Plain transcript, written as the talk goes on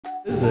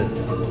Is it?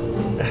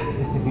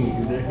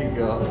 There you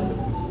go.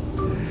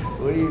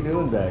 What are you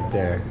doing back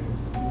there?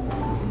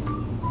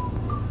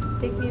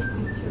 Take me a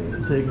picture.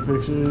 Take a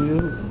picture of you?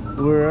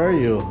 Where are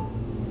you?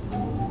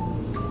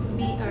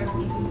 BRB.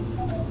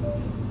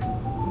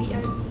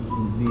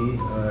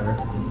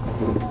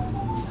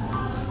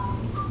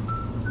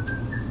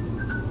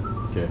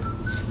 Okay.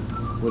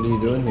 What are you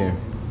doing here?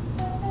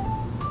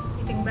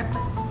 Eating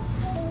breakfast.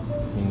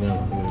 You know,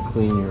 you're gonna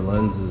clean your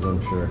lenses,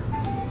 I'm sure.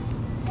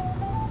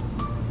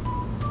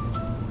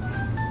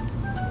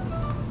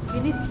 You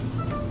need to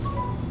stand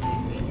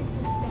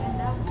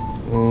up.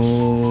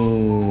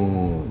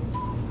 Oh.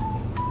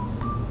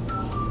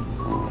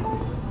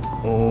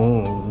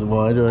 Oh,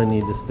 why do I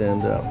need to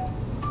stand up?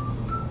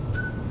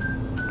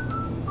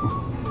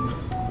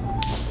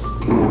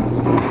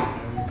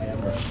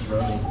 Camera's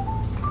running.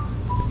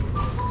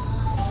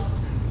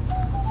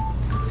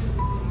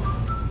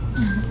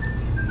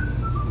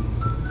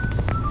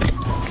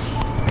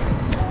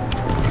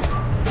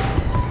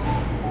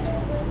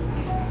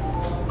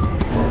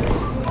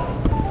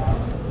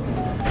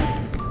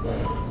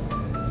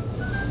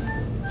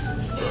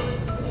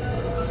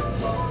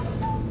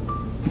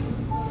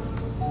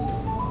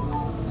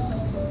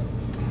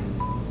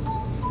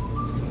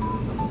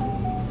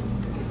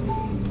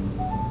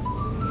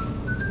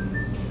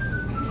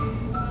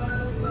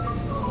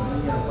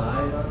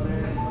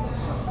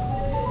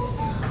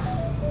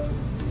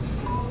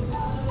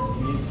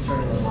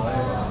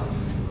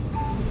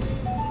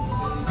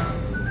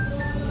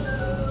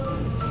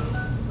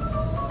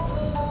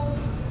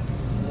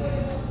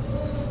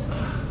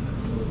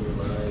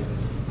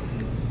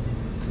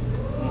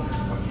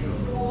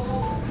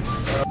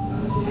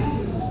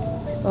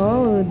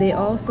 Oh, they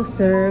also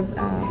serve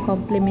a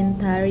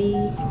complimentary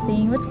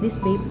thing. What's this,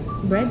 babe?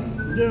 Bread?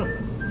 Yeah.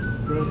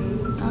 Bread.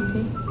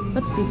 Okay.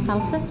 What's this,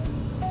 salsa?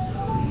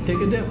 Take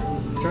a dip.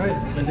 Try it.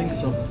 I think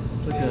so.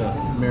 It's like a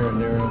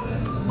marinara.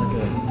 Like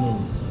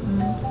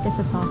a Just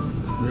a sauce.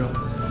 Yeah.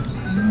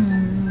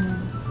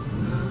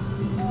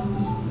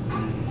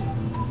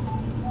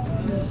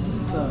 This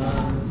is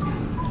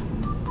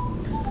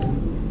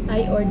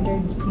I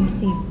ordered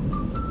sisig.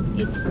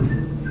 It's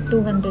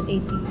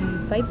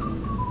 285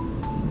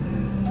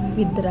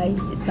 with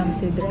rice. It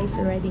comes with rice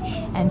already.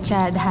 And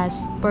Chad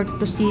has pork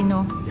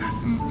tocino.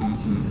 Yes.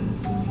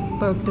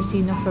 Pork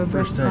tocino for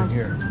First breakfast. time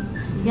here.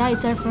 Yeah,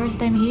 it's our first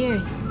time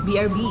here.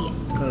 BRB.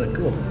 Kind of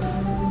cool.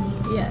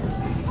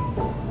 Yes.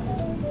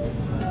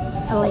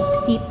 I like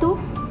C2.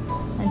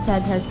 And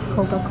Chad has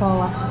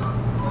Coca-Cola.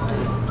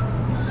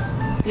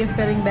 You're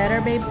feeling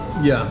better, babe?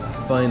 Yeah.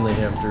 Finally,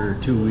 after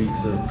 2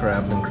 weeks of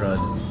crab and crud.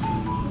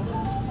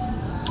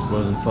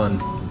 Wasn't fun.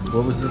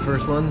 What was the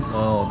first one?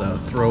 Oh, the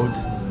throat.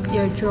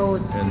 Your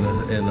throat. And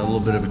a little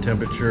bit of a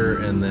temperature,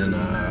 and then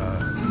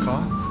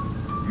cough.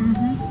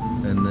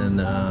 And then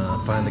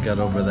finally got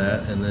over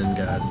that, and then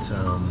got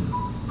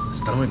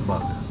stomach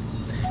bug.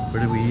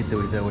 Where did we eat that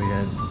we thought we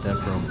had that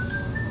from?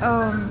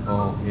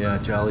 Oh yeah,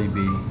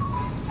 Jollibee.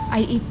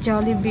 I eat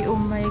Jollibee. Oh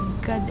my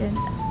god! And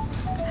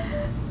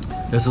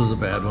This was a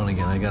bad one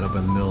again. I got up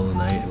in the middle of the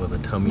night with a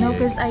tummy no, ache.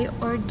 because I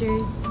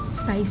ordered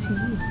spicy.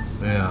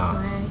 Yeah, That's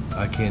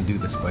why. I can't do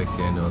the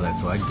spicy. I know that,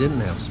 so I didn't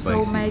have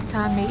spicy. So my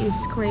tummy is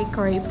cray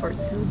for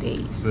 2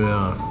 days.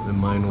 Yeah, and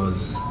mine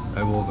was.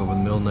 I woke up in the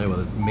middle of the night with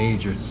a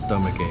major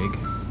stomach ache.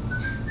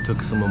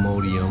 Took some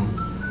Imodium,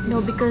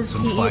 No, because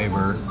some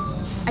fiber.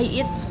 I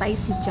eat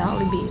spicy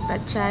Jollibee,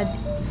 but Chad,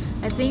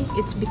 I think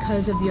it's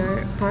because of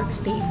your pork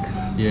steak.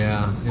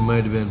 Yeah, it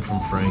might have been from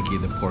Frankie,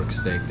 the pork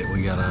steak that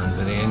we got on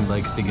that Anne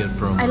likes to get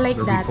from I like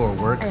that. before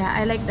work. Yeah,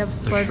 I like the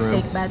pork shrimp.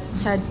 steak, but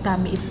Chad's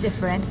tummy is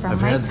different from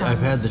I've my had tummy.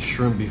 I've had the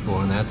shrimp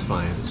before, and that's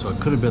fine. So it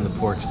could have been the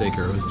pork steak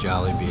or it was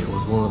Jollibee. It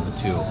was one of the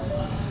two.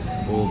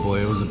 Oh boy,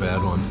 it was a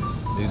bad one.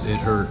 It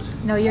hurt.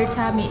 No, your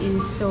tummy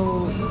is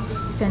so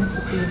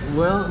sensitive.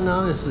 Well,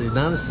 not as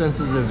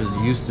sensitive as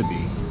it used to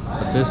be.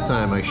 But this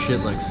time I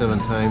shit like 7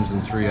 times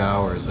in 3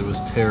 hours. It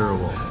was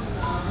terrible.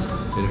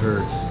 It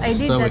hurt. I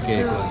did Stomach that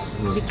ache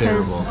too was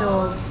because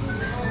terrible.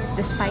 of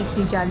the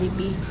spicy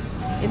Jollibee.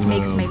 It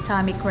makes my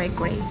tummy cray.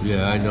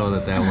 Yeah, I know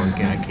that one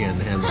I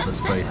can't handle the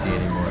spicy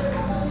anymore.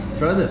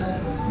 Try this.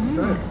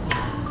 Try it.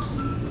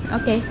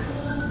 Okay.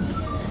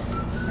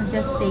 I'll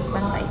just take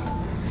one bite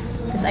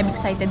because I'm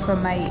excited for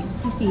my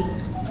sisig.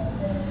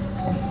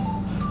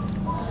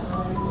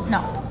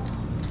 No.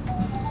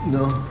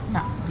 No.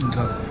 No.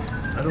 Okay.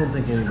 I don't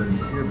think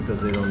anybody's here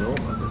because they don't know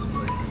about this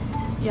place.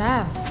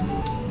 Yeah.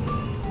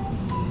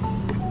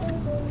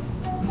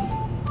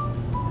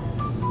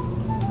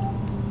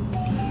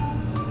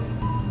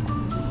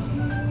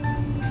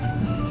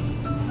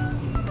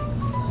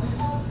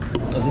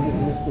 I think it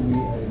used to be a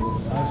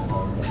massage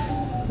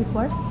parlor.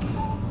 Before?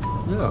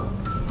 Yeah.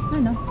 I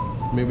don't know.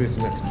 Maybe it's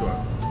next door.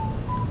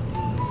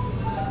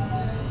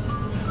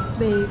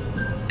 Babe.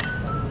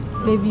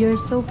 Babe, you're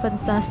so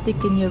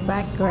fantastic in your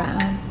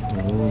background.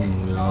 Oh,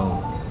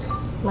 no.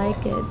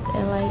 Like it.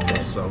 I like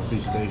it.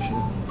 Selfie station.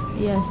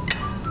 Yes.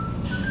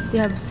 You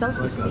have It's like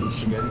a self-esteem.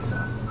 spaghetti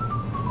sauce.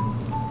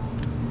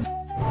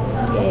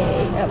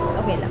 Yay.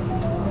 Oh, okay lang.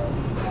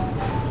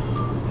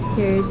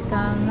 Here's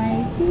come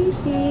my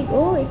sisig.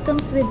 Oh, it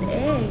comes with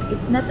egg.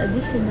 It's not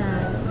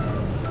additional.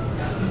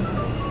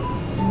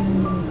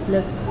 It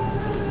looks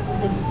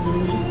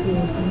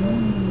delicious.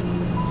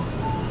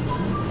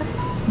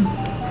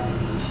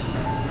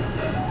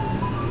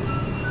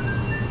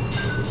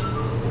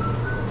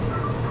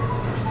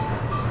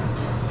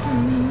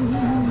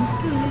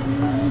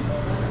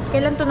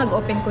 Kailan to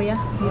nag-open, kuya?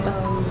 Dito?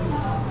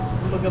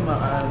 Kumbaga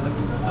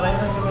nag-try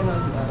lang kami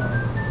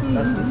ng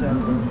last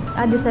December.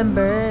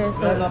 December.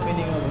 So, Grand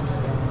opening was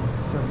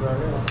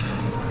February.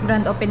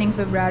 grand opening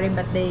February,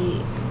 but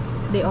they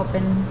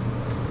open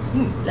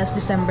last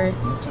December,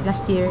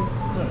 last year.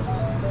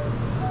 Nice.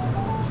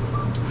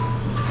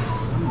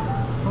 December.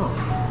 Oh.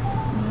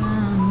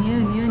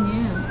 New.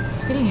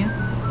 Still new.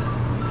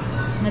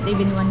 Not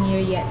even 1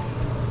 year yet.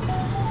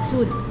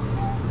 Soon.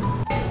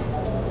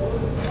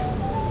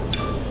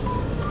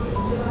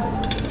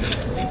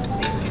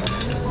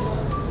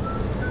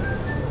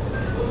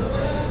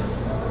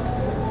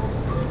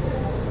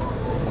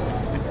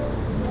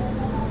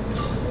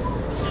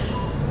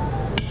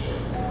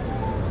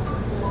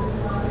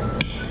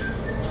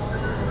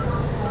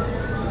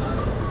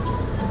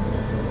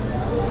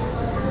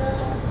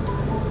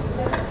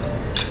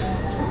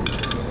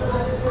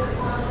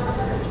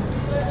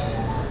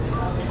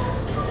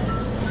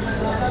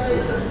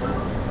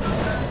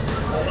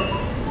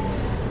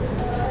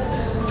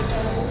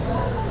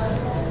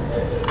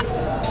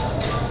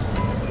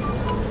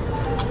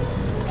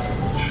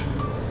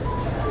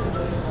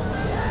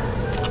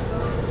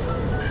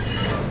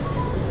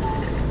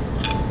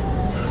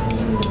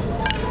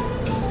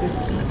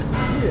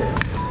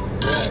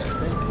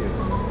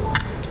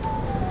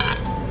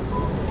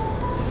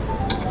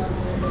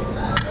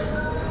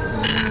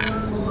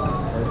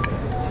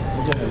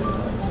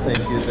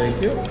 Thank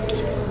you.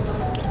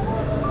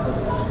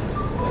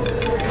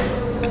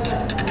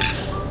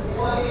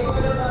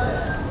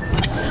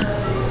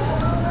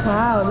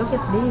 Wow, look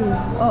at this.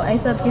 Oh, I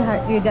thought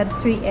you got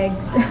 3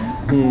 eggs.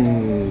 Nice.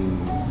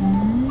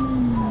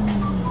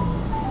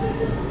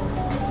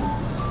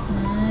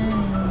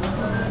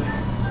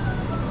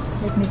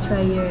 Let me try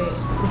your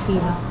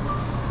tocino.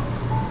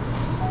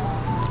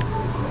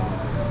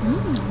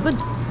 Good.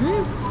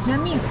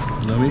 Yummy.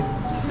 Yummy?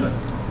 Good.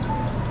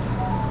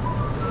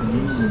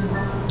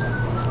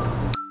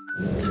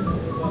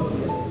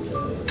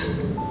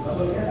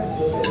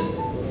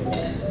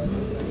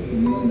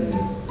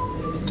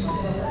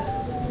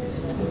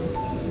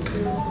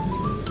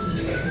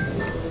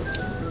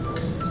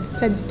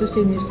 Chad's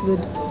tocino is good.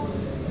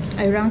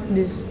 I rank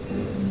this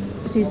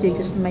sisig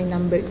as my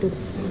number 2.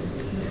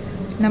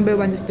 Number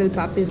 1 is still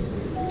Papis.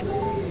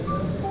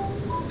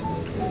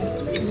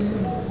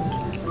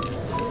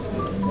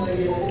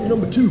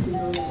 Number 2.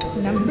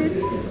 Number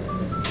 2.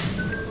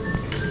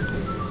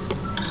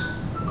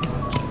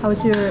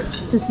 How's your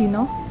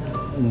tocino?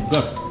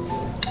 Good.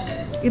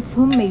 It's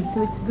homemade,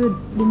 so it's good.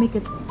 They make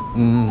it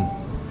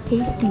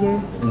tastier.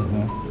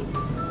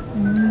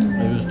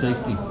 It was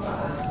tasty.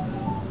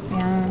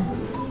 Yeah.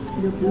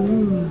 Look.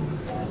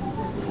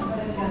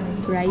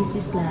 Rice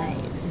is life.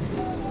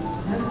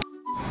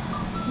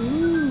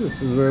 This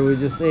is where we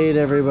just ate,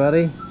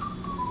 everybody.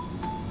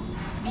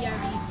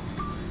 BRB.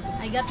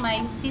 I got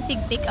my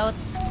sisig takeout.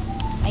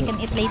 I can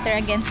eat later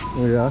again.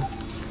 Yeah.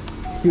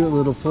 Cute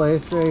little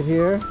place right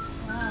here.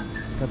 Wow.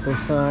 Got their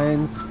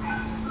signs.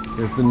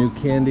 There's the new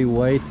Candy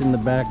White in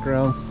the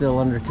background, still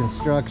under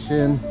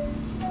construction.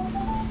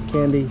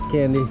 Candy.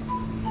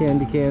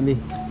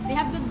 They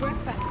have good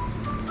breakfast.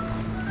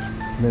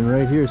 And then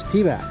right here is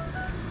T-Bax,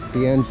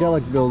 the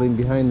angelic building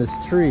behind this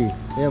tree.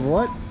 They have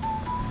what?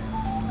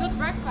 Good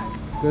breakfast.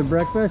 Good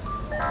breakfast?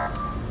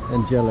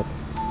 Angelic.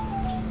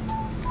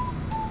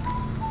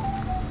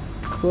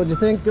 So what'd you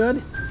think?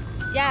 Good?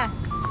 Yeah.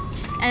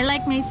 I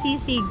like my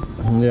sisig.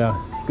 Yeah,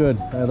 good.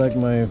 I like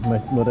my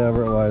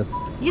whatever it was.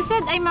 You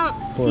said I'm a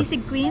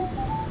sisig queen?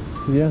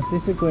 Yeah,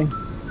 Sisig Queen.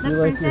 Not you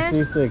like princess?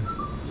 your Sisig.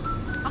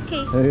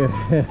 Okay.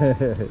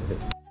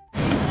 Okay.